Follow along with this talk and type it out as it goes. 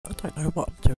don't know what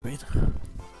I'm doing.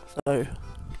 So,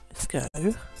 let's go,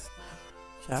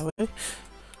 shall we?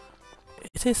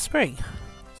 It is spring,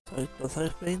 so does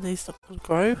that mean these not going to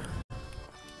grow?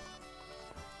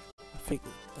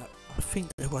 I think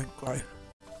they won't grow.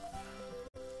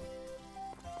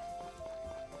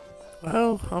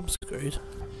 Well, I'm screwed.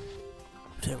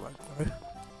 They won't grow.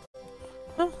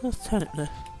 Oh, there's turnip there.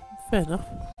 Fair enough.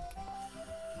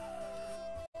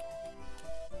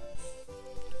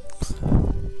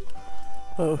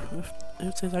 Well,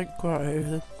 if they don't grow,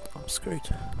 then I'm screwed.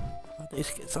 I need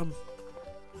to get some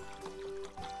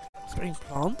spring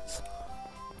plants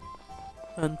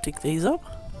and dig these up.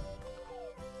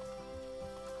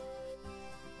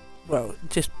 Well, it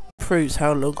just proves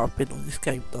how long I've been on this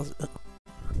game, doesn't it?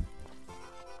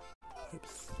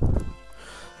 Oops.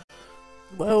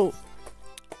 Well,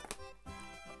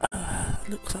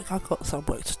 looks like I've got some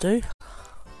work to do.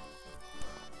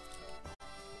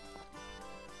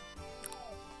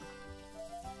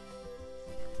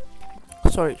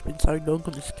 Sorry it's been so long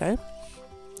on this game.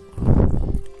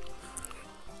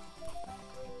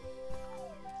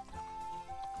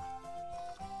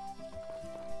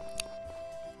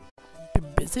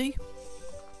 Been busy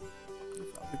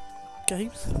with other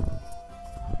games.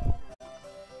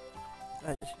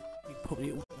 As you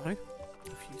probably all know,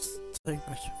 if you stay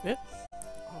much of it,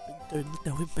 I've been doing the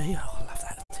Now With Me. Oh, I love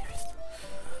that series.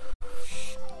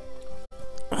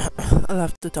 I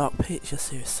love the Dark Picture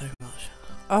series so much.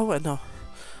 Oh, and I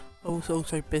was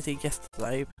also busy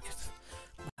yesterday because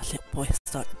my little boy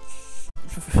started,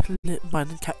 mine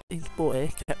and Captain's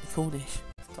boy, Captain Cornish,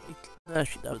 started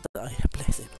nursery the other day,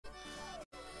 bless him.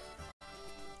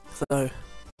 So, I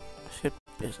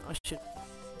should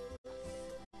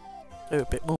do a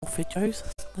bit more videos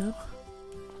now.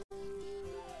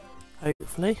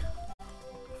 Hopefully,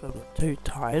 if I'm not too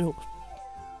tired or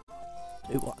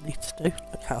do what I need to do,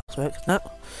 like housework and that.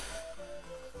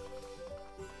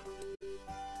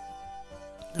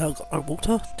 Now I've got no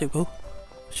water, well.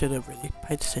 Should have really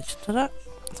paid attention to that.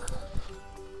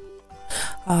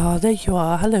 Ah, oh, there you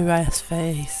are. Hello,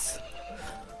 assface.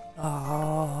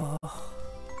 Ah, oh.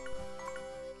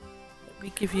 Let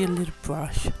me give you a little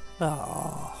brush.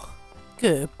 Ah, oh.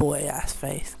 Good boy,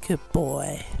 assface. Good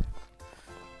boy.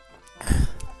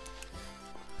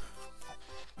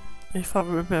 If I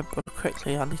remember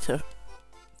correctly, I need to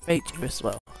feed you as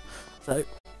well. So,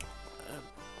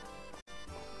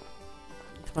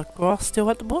 is my grass still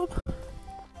at the bottom?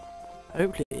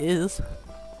 Hopefully it is.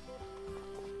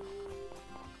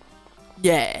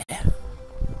 Yeah.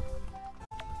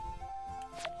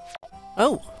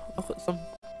 Oh, I've got some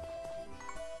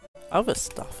other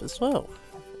stuff as well.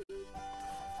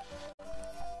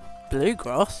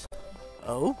 Bluegrass.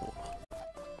 Oh,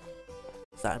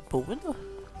 is that important?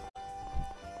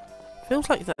 Feels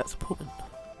like that's important,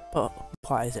 but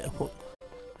why is it important?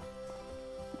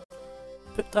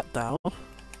 Put that down.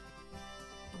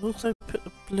 And also put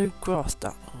the blue grass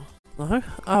down. No?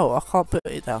 Oh, I can't put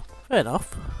it down. Fair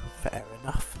enough. Fair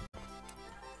enough.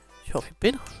 Shopping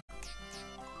bin.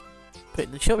 Put it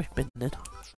in the shopping bin then.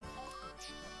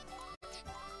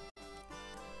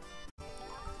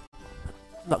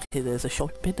 Lucky there's a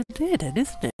shopping bin in there then,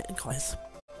 isn't it, guys?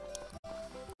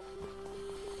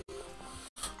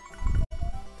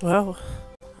 Well,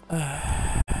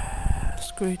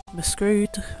 screwed my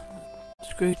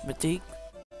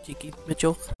jiggy my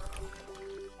jog.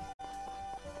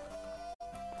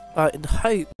 But in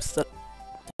hopes that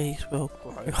these will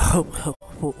grow. Oh well,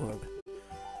 water them.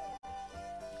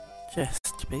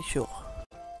 Just to be sure.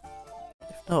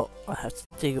 If not, I have to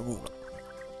dig them all up.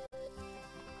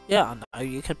 Yeah, I know,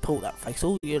 you can pull that face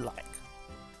all you like.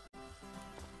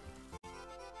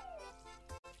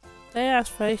 There,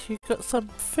 assface, you got some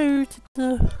food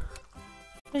in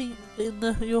your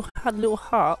little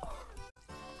hut.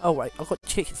 Oh wait, I've got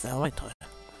chickens now, ain't I?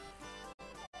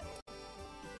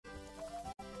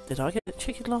 Did I get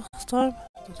chicken last time?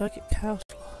 Did I get cows?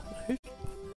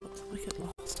 What did I get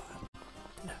last time?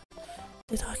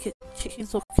 Did I get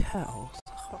chickens or cows?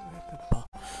 I can't remember.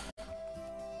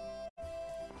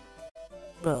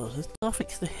 Well, there's nothing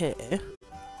to here.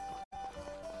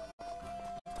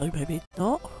 So maybe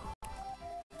not.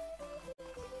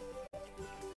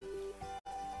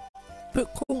 Put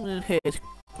corn in here to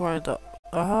grind up.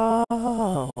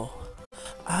 Oh,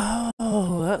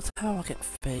 that's how I get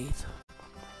feed.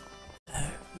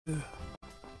 Oh,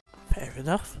 fair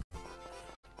enough.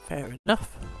 Fair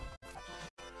enough.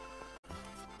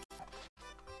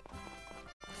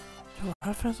 Do I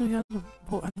have any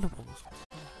more animals?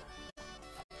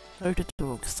 No, the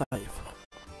dog's safe.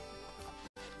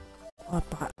 I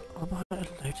might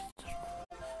have loaded.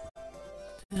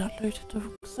 Did I load the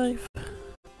dogs? save?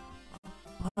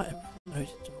 I might have loaded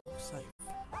the wrong save.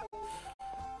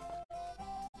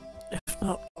 If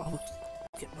not, I'll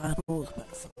get my animals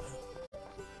back somehow.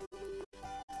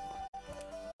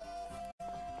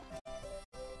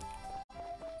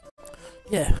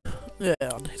 Yeah,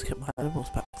 I need to get my animals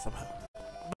back somehow.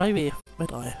 Maybe when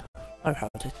I know how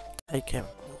to take care of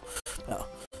them. Well,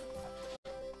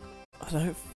 I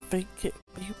don't think it'd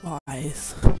be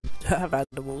wise to have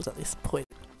animals at this point.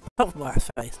 Apart from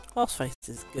assface. Assface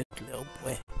is a good little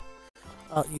boy.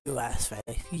 Aren't you,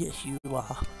 assface? Yes, you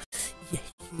are.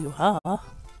 Yes, you are.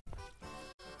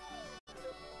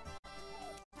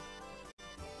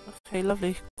 Okay,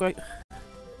 lovely. Great.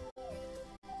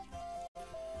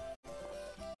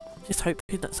 Just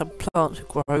hoping that some plants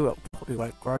will grow. Well, probably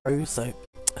won't grow, so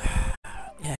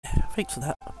yeah, thanks for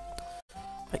that.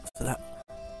 Thanks for that.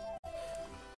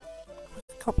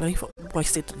 I can't believe I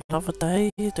wasted another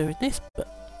day doing this, but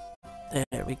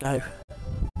there we go.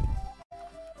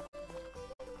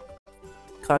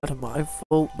 Kind of my own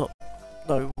fault, not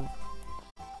know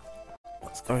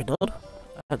what's going on,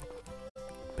 and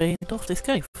being off this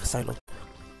game for so long.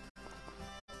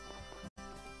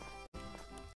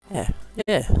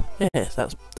 Yeah,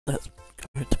 that's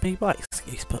going to be my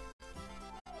excuse, but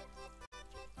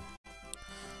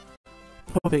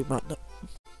probably might not,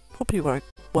 probably won't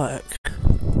work.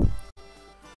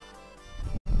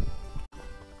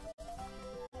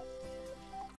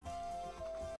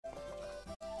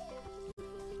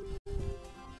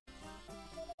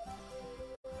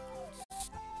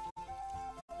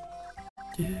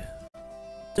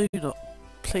 Do not,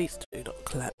 please do not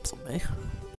collapse on me.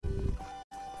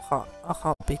 I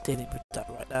can't be dealing with that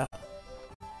right now.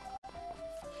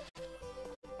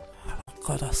 Oh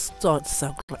God, I'm starting to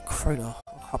sound like Kroner.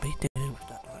 I can't be dealing with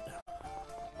that right now.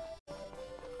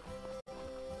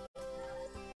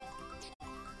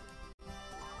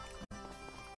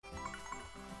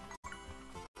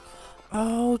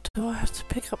 Oh, do I have to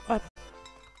pick up my...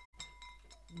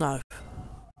 No.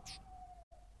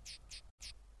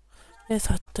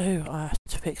 Yes, I do. I have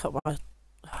to pick up my...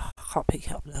 I can't pick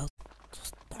it up now.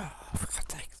 Just... Oh, for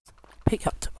God's sake. Pick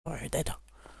up tomorrow then.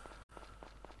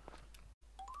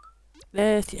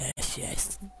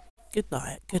 Yes. Good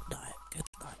night.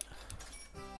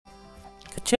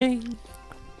 Ka-ching!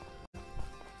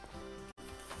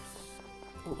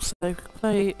 Also, can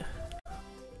I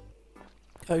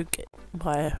go get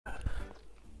my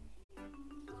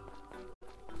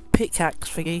pickaxe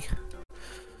thingy?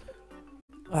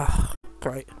 Ah,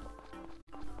 great.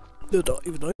 They're not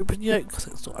even open yet because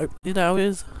it's not opening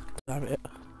hours. Damn it.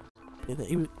 Didn't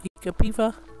even eat a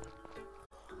beaver.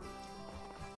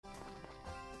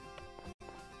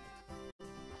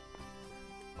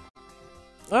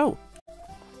 Oh!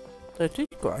 They do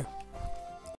grow.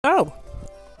 Oh!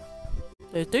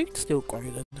 They do still grow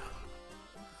then.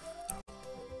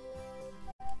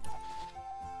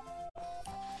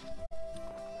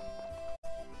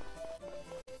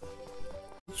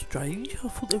 Strange, I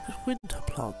thought they were winter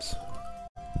plants.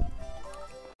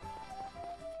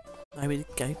 Maybe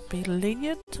the game be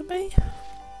lenient to me?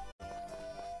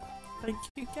 Thank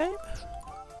you, game.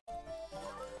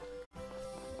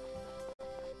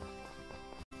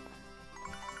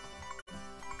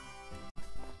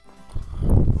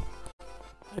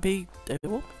 Maybe they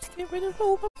want me to get rid of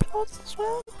all my plants as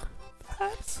well?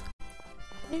 Perhaps?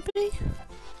 Maybe?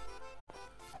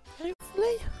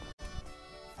 Hopefully?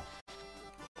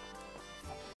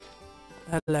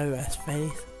 Hello,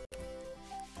 assface.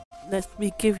 Let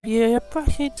me give you a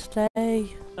brushing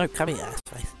today. Oh, come here,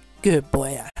 assface. Good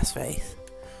boy, assface.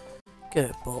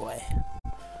 Good boy.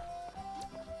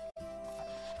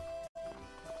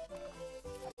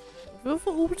 With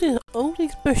all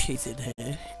these bushes in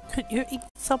here, couldn't you eat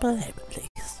some of them at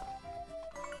least?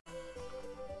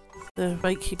 To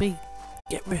make me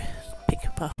pick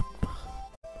them up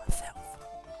myself.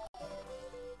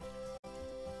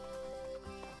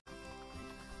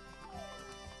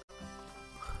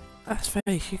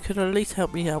 Assface, you could at least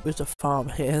help me out with the farm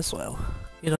here as well.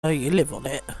 You know, you live on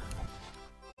it.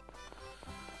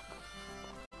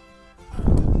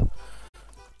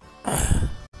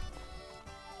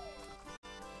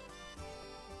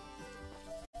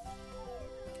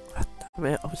 Damn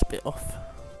it, I was a bit off.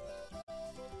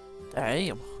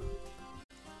 Damn.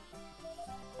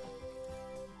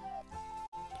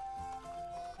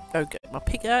 Go get my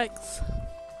pickaxe.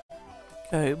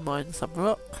 Go mine some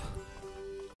rock.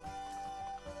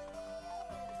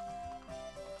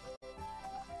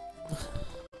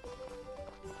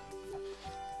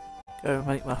 Go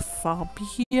make my farm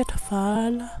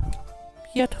beautiful.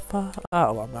 Beautiful.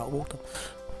 Oh, I'm out of water.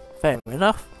 Fair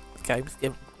enough. The game's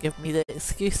give me the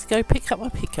excuse to go pick up my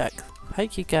pickaxe.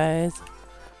 Thank you guys.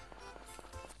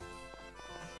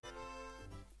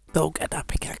 Go get that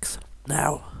pickaxe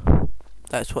now.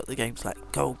 That's what the game's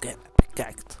like. Go get a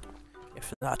pickaxe.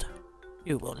 If not,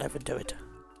 you will never do it.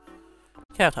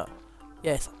 Counter.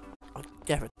 Yes, I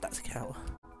gather that's a counter.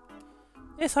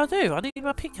 Yes, I do. I need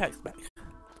my pickaxe back.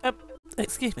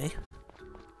 Excuse me.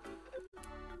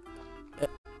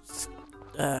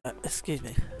 Excuse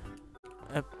me.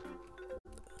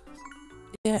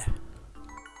 Yeah.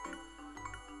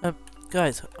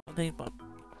 Guys, I need my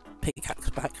pickaxe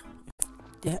back.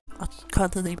 Yeah, I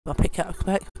kinda need my pickaxe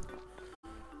back.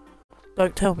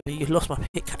 Don't tell me you lost my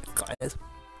pickaxe, guys.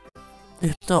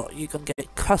 If not, you're gonna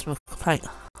get customer complaint.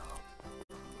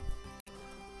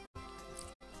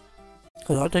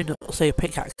 Because I do not see a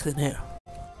pickaxe in here.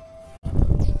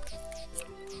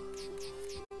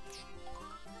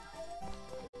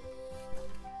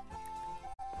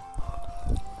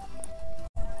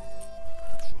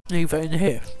 Neither in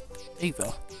here.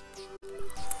 Either.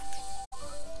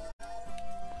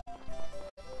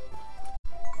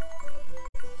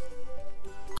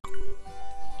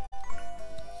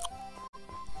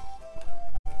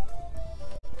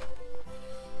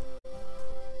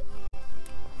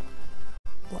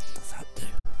 What does that do?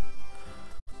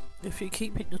 If you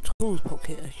keep it in your tools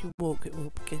pocket as you walk, it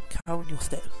will begin counting your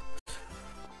steps.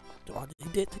 Do I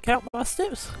need it to count my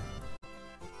steps?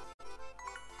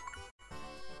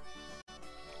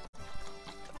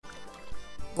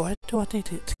 Why do I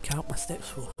need it to count my steps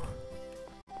for?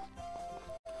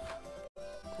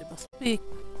 It must be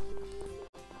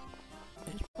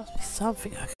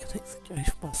something I can exchange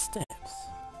for my steps.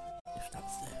 If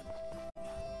that's it.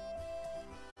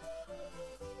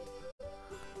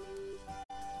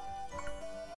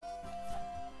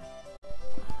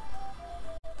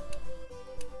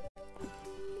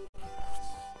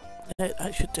 Yeah,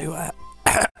 that should do that.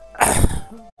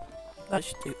 That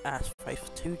should do assface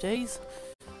for 2 days.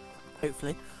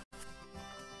 Hopefully.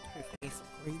 Hopefully it's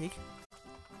not greedy.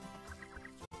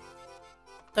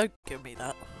 Don't give me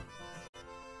that.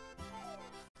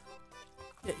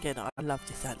 Yet again, I love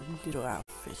that little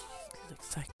outfit. It looks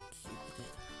so cute with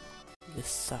it.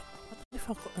 This I don't know if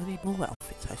I've got any more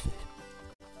outfits actually.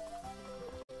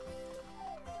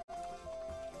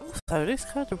 Also, this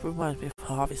kind of reminds me of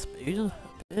Harvest Moon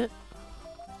a bit.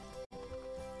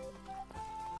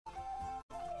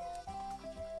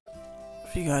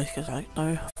 If you guys don't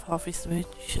know Harvest Moon,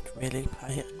 you should really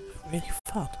play it. It's really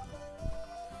fun.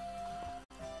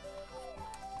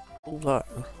 Although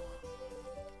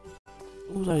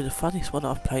the funniest one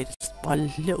I've played is My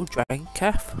Little Dragon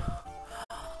Calf.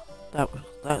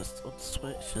 That's on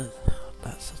Switch and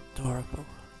that's adorable.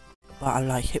 But I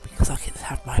like it because I get to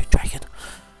have my own dragon.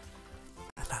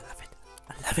 And I love it.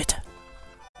 I love it.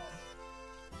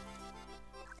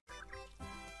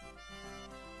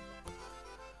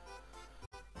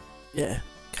 Yeah, in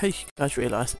case you guys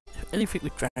realise, anything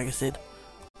with dragons in,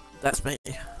 that's me.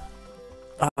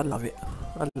 I love it.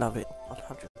 I love it.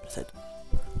 100%.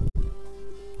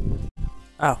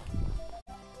 Oh.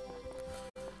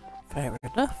 Fair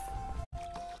enough.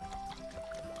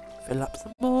 Fill up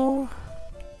some more.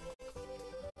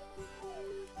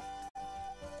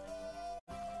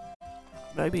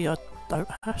 Maybe I don't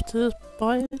have to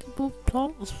buy any more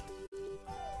plants.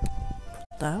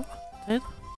 Now, then.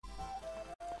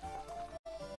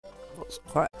 What's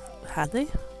quite handy,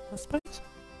 I suppose.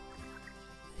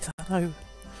 I know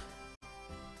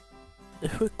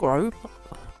if we grow,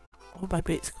 or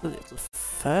maybe it's because it's the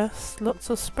first lots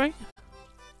of spring.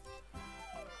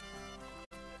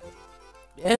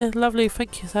 Yeah, lovely,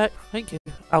 thank you Zach, thank you.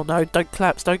 Oh no, don't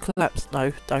collapse, no,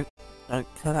 don't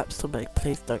collapse on me,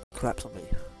 please don't collapse on me.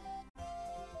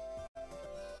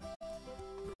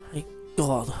 Thank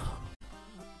God,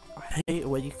 I hate it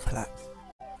when you collapse.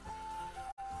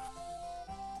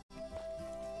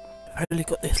 I've only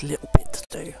got this little bit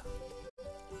to do.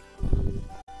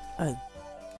 And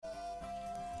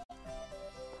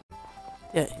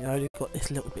yeah, you only got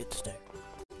this little bit to do.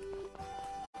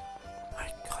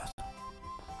 My God.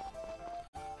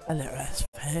 A little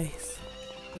assface.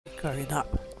 Growing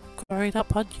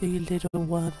up, aren't you, little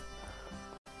one?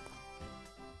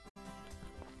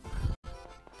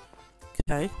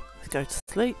 Okay, let's go to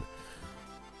sleep.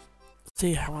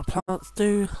 See how my plants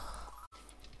do.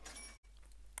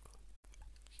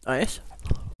 Nice.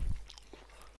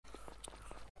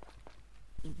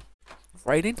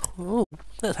 Raining? Oh,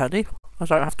 that's handy. I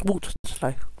don't have to walk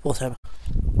today. Whatever.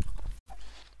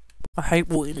 I hate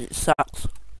walking, it sucks.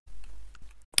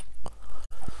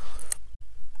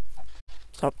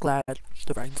 So I'm glad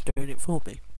the rain's doing it for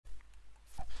me.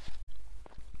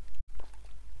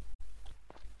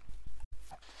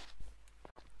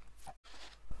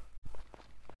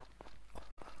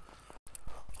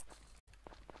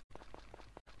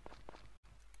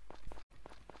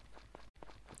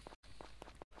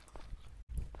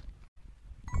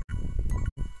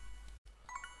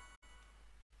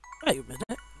 Wait a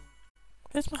minute.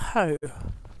 Where's my hoe?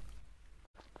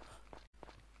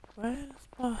 Where's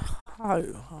my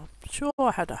hoe? I'm sure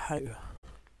I had a hoe.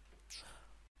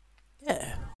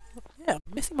 Yeah. Yeah, I'm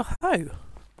missing my hoe.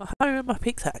 My hoe and my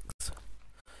pickaxe.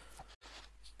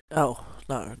 Oh,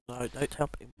 no, don't tell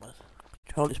me. My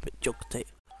controller's a bit juggedy.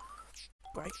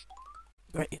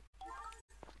 Great.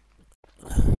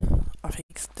 I think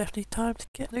it's definitely time to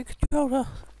get a new controller.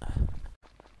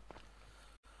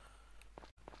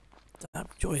 Damn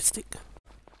joystick.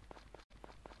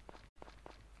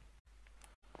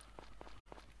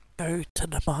 Go to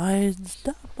the mines,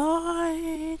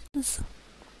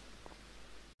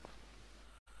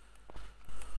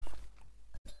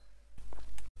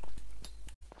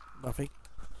 Nothing.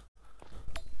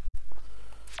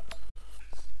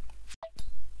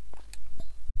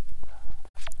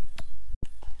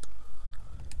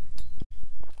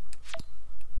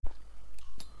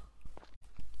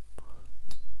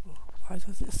 Why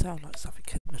does it sound like something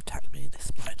can attack me in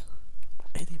this mine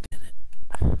any minute?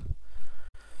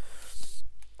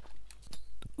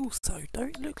 Also,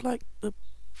 don't look like the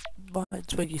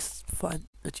mines where you find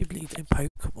that you believe in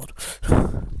Pokemon.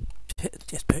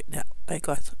 Just putting it out there,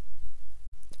 guys.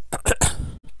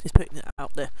 Just putting it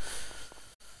out there.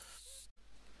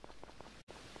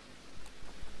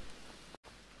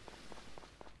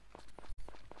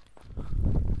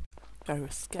 Go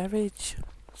with scavenge.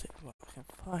 See what I can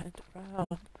find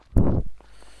around.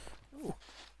 Ooh,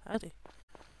 handy.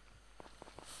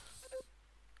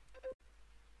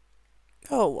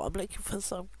 Oh, I'm looking for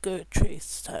some good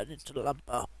trees to turn into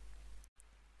lumber.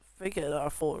 Figured I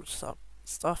thought some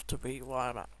stuff to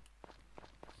rewire up.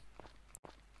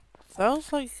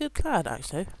 Sounds like a good plan,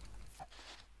 actually.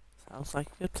 Sounds like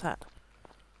a good plan.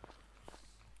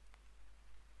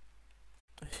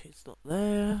 She's not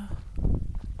there.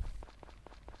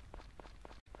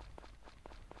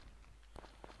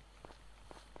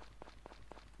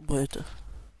 Wood.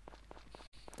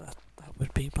 That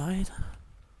would be mine.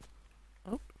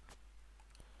 Oh.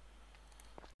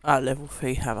 Ah, level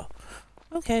 3 hammer.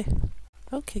 Okay.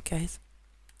 Okay, guys.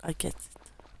 I get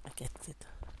it.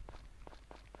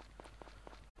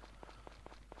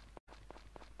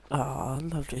 Ah,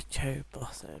 lovely cherry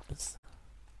blossoms.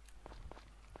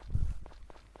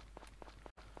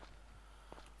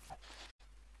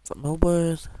 Some more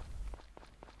wood.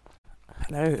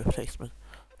 Hello, policeman.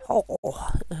 Oh,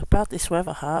 about this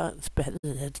weather, huh? It's better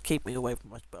than to keep me away from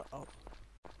my spot. Oh.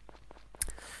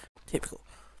 Typical.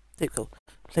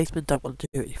 Policemen don't want to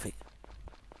do anything.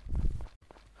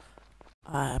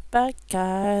 I'm back,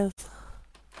 guys.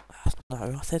 No,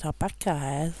 I said I'm back,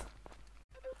 guys.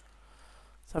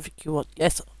 Something you want?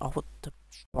 Yes, I want to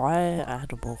buy an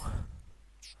animal.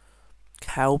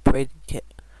 Cow breeding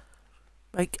kit.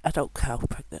 Make adult cow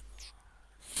pregnant.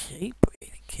 Sheep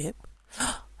breeding kit.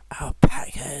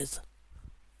 Alpacas.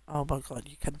 Oh my god,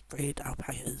 you can breed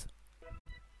alpacas.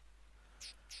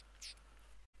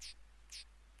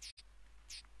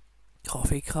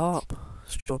 Coffee carp.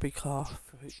 Strawberry carp.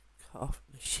 Fruit carp.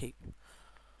 And sheep.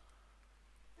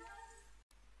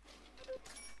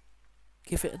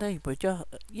 Give it a name, would ya?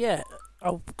 Yeah,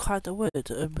 I kinda would.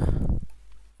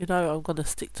 You know, I'm gonna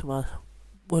stick to my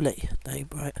woolly name,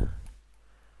 right?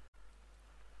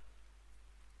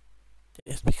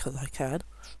 Just because I can.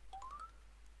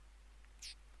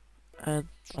 And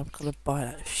I'm gonna buy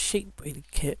that sheep breeding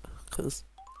kit, because,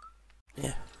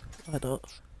 yeah, why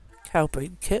not? Cow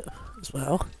breeding kit as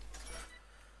well.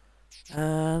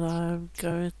 And I'm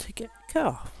going to get a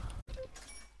calf.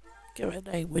 Give it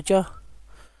a name, would ya?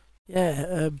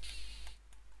 Yeah,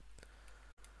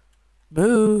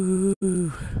 moo.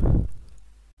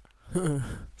 I'm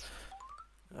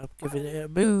giving it a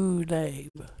moo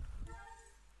name.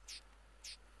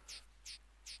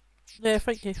 Yeah,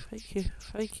 thank you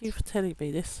for telling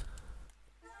me this.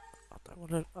 I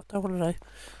don't wanna know.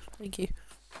 Thank you.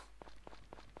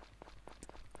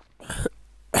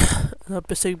 And I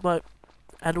presume my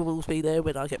animals will be there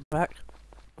when I get back.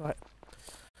 Right.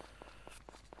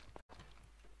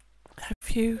 Have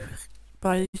you,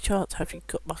 by any chance, have you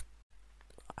got my...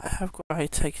 I have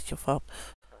got taken your farm.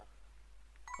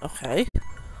 Okay.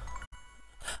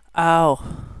 Ow,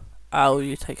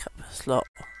 you take up a slot.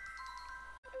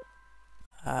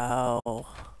 Ow.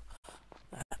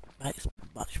 That makes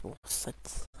much more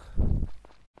sense.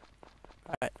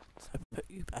 Right, so put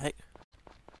you back.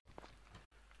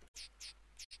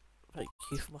 Thank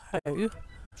you for my hoe.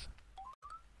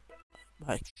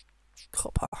 My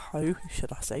copper hoe,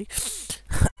 should I say.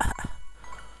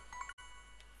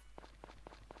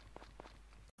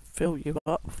 Fill you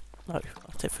up. No,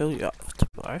 I'll to fill you up for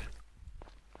tomorrow.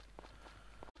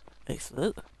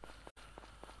 Excellent.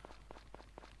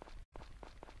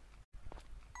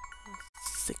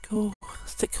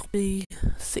 the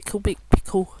sickle big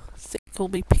pickle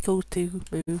to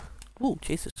move. Oh,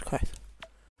 Jesus Christ.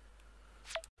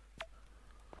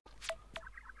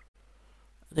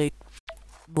 I need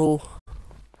more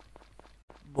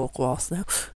grass now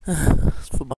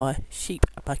for my sheep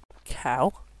and my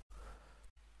cow.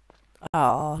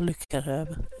 Ah, look at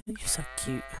him. You're so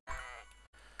cute.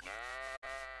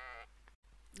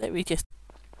 Let me just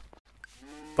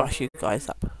brush you guys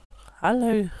up.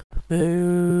 Hello.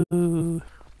 Boo. Boo.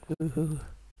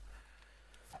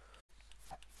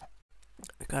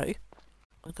 Okay.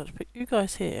 I'm gonna put you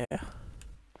guys here.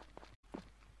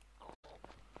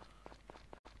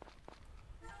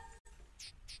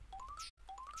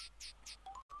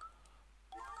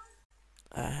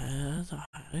 And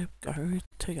I'm going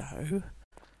to go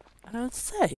and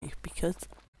save because,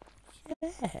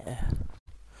 yeah,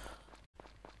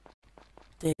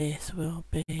 this will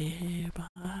be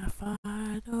my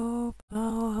final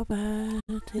moment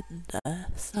in the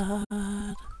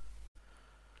sun.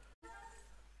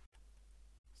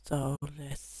 So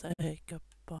let's say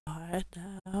goodbye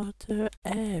now to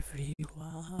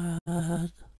everyone.